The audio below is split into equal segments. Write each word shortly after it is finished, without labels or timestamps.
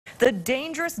The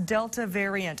dangerous Delta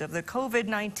variant of the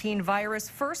COVID-19 virus,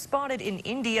 first spotted in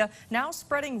India, now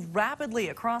spreading rapidly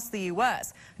across the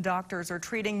U.S. Doctors are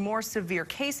treating more severe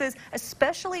cases,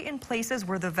 especially in places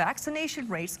where the vaccination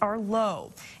rates are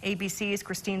low. ABC's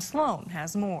Christine Sloan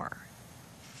has more.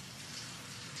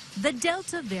 The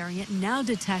Delta variant now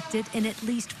detected in at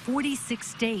least 46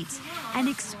 states and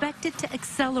expected to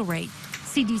accelerate.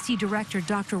 CDC Director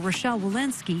Dr. Rochelle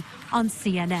Walensky on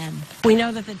CNN. We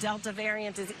know that the Delta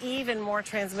variant is even more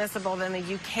transmissible than the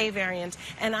UK variant,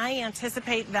 and I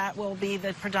anticipate that will be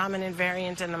the predominant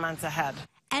variant in the months ahead.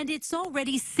 And it's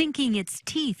already sinking its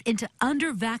teeth into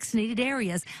under-vaccinated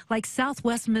areas like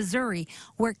southwest Missouri,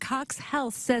 where Cox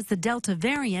Health says the Delta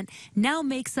variant now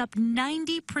makes up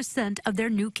 90% of their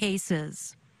new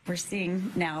cases. We're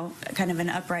seeing now kind of an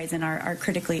uprise in our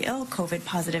critically ill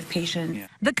COVID-positive patients.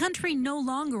 The country no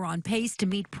longer on pace to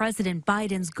meet President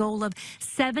Biden's goal of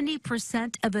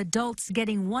 70% of adults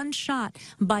getting one shot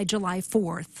by July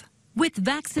 4th. With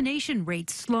vaccination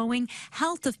rates slowing,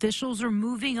 health officials are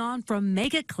moving on from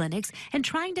mega clinics and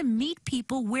trying to meet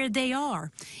people where they are.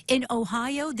 In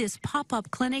Ohio, this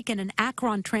pop-up clinic and an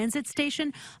Akron transit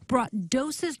station brought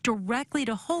doses directly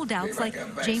to holdouts like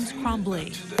James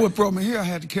Crombley. What brought me here, I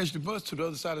had to catch the bus to the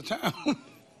other side of town.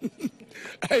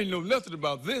 I ain't know nothing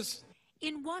about this.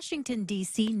 In Washington,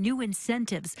 D.C., new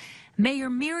incentives. Mayor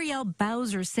Muriel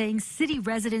Bowser saying city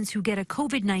residents who get a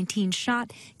COVID-19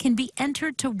 shot can be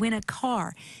entered to win a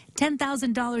car,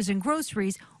 $10,000 in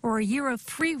groceries, or a year of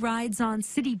free rides on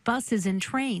city buses and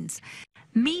trains.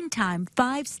 Meantime,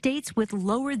 5 states with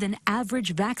lower than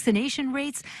average vaccination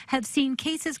rates have seen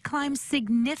cases climb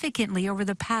significantly over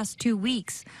the past 2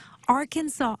 weeks.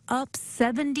 Arkansas up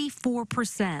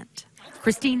 74%.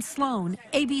 Christine Sloan,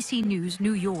 ABC News,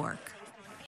 New York.